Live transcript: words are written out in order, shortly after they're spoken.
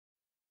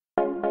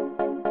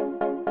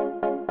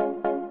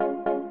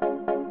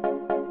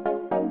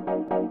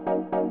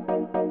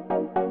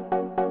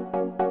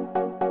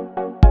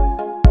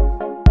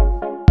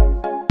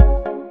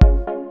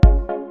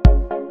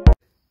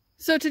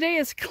So today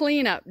is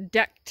cleanup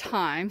deck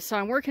time, so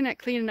I'm working at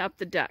cleaning up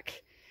the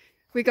deck.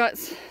 We got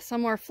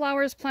some more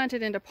flowers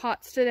planted into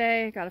pots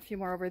today, got a few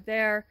more over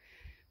there.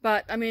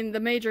 But I mean, the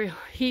major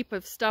heap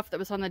of stuff that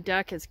was on the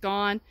deck is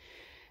gone.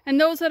 And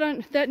those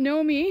that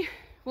know me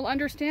will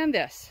understand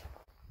this.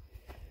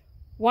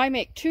 Why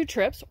make 2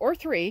 trips or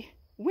 3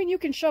 when you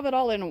can shove it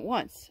all in at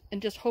once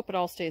and just hope it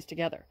all stays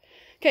together?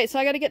 Okay, so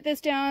I got to get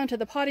this down to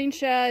the potting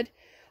shed.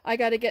 I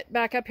got to get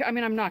back up here. I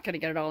mean, I'm not going to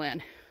get it all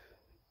in.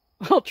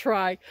 I'll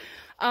try.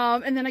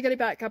 And then I got to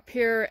back up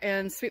here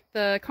and sweep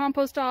the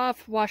compost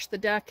off, wash the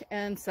deck,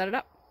 and set it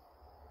up.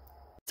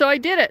 So I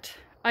did it.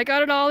 I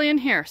got it all in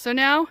here. So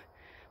now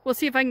we'll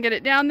see if I can get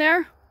it down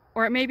there,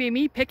 or it may be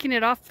me picking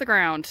it off the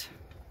ground.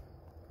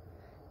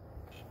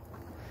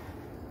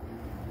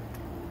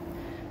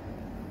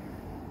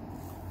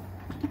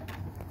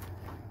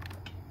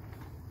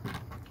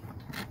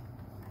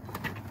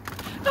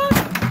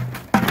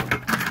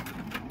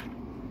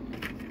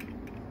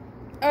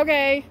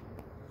 Okay.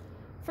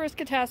 First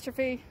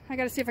catastrophe. I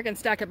gotta see if I can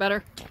stack it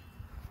better.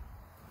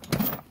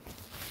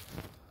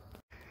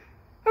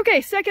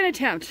 Okay, second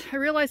attempt. I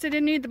realized I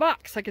didn't need the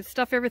box. I could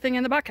stuff everything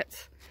in the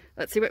buckets.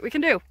 Let's see what we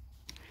can do.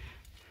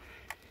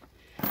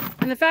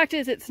 And the fact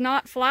is, it's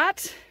not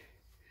flat,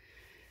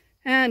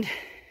 and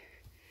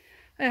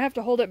I have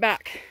to hold it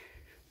back.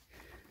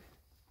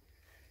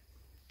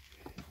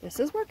 This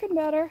is working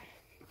better.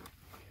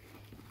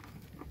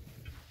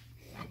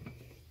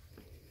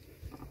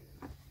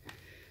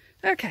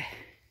 Okay.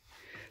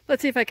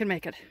 Let's see if I can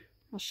make it.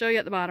 I'll show you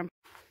at the bottom.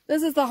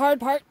 This is the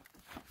hard part,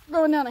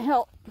 going down a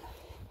hill.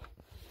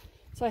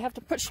 So I have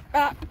to push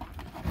back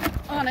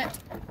on it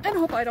and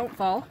hope I don't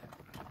fall.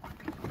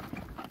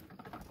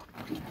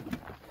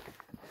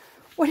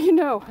 What do you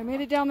know? I made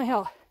it down the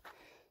hill.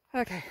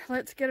 Okay,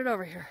 let's get it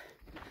over here.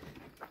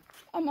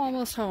 I'm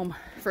almost home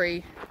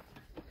free.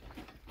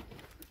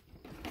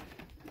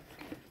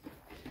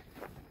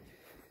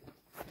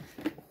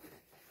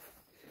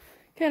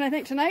 Okay, and I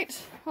think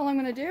tonight all I'm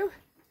going to do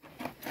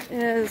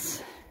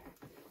is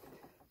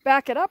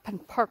back it up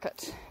and park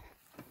it.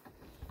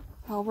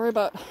 I'll worry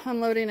about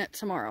unloading it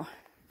tomorrow.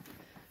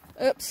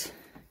 Oops,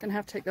 gonna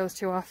have to take those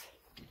 2 off.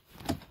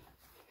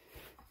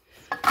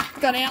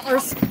 Got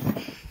antlers.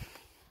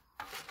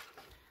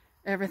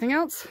 Everything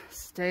else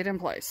stayed in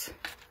place.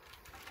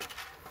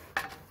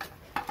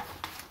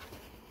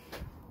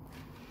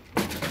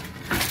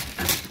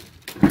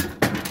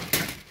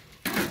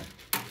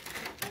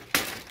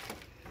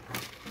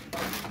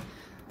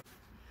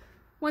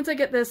 Once I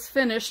get this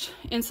finished,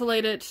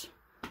 insulated,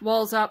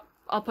 walls up,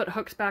 I'll put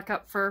hooks back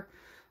up for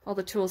all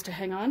the tools to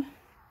hang on.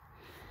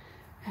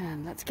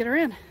 And let's get her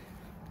in.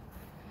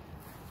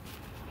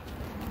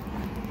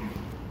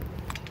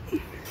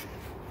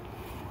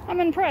 I'm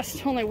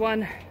impressed. Only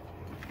 1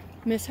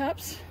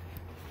 mishaps.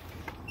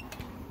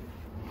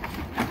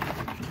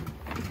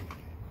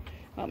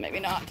 Well, maybe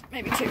not.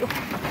 Maybe 2.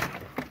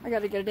 I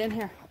gotta get it in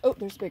here. Oh,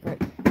 there's a big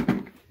rake.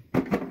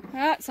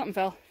 Ah, something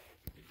fell.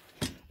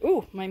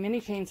 Ooh, my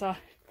mini chainsaw.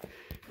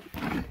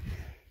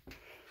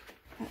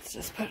 Let's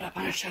just put it up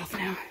on a shelf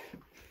now.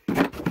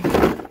 I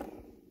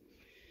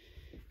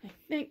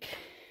think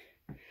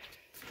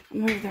I'll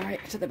move the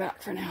rake to the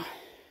back for now.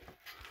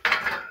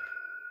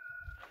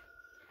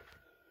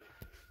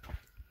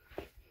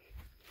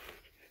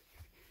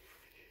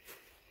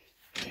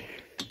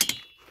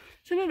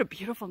 Isn't it a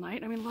beautiful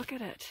night? I mean, look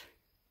at it.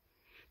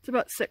 It's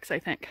about 6, I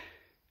think.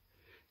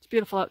 It's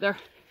beautiful out there.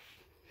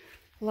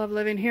 Love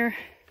living here.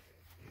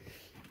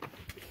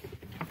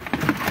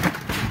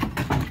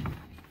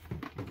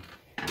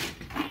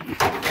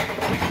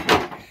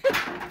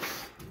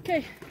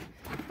 Okay,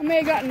 I may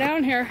have gotten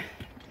down here.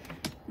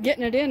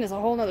 Getting it in is a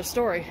whole nother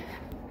story.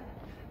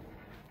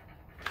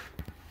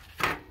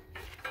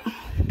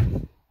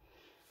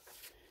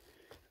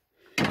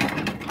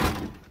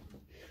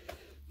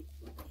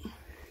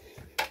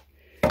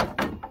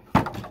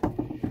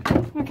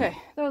 Okay,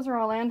 those are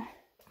all in.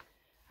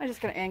 I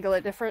just gotta angle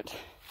it different.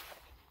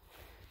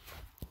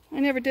 I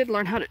never did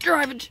learn how to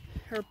drive it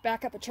or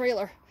back up a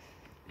trailer.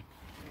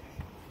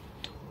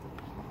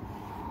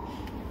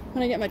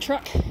 When I get my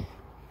truck,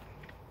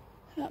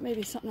 that may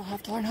be something I'll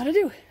have to learn how to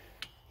do.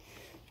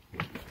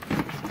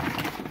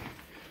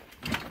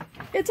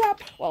 It's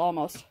up. Well,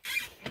 almost.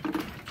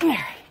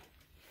 There.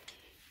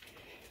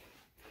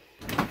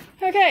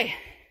 Okay.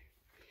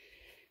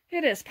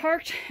 It is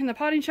parked in the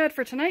potting shed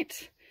for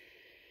tonight.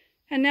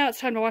 And now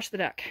it's time to wash the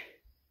deck.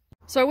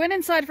 So I went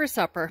inside for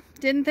supper.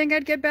 Didn't think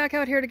I'd get back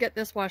out here to get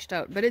this washed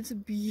out. But it's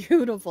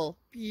beautiful,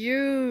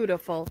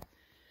 beautiful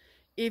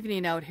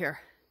evening out here.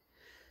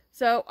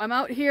 So I'm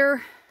out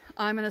here.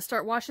 I'm going to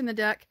start washing the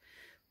deck.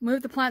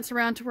 Move the plants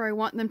around to where I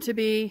want them to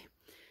be.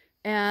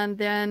 And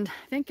then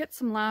I think get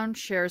some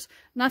lounge chairs.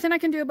 Nothing I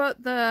can do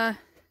about the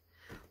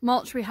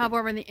mulch we have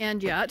over in the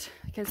end yet,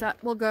 because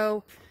that will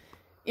go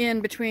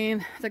in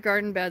between the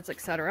garden beds,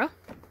 etc.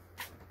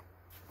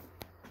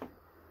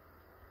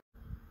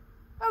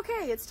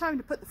 Okay, it's time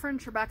to put the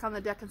furniture back on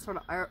the deck and sort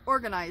of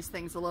organize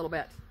things a little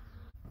bit.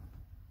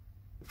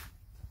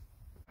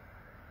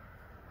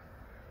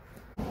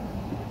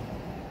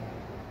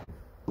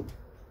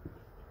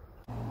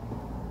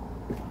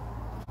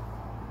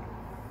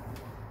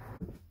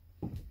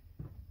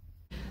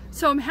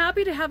 So I'm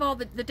happy to have all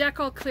the deck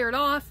all cleared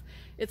off.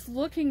 It's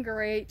looking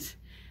great,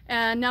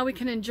 and now we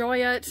can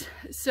enjoy it.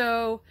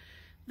 So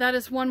that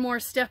is one more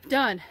step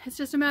done. It's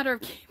just a matter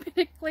of keeping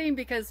it clean,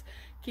 because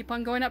keep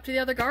on going up to the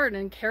other garden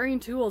and carrying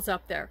tools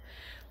up there.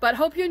 But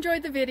hope you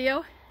enjoyed the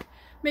video.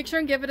 Make sure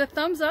and give it a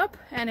thumbs up,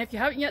 and if you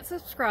haven't yet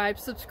subscribed,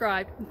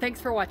 subscribe. And thanks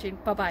for watching.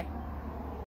 Bye-bye.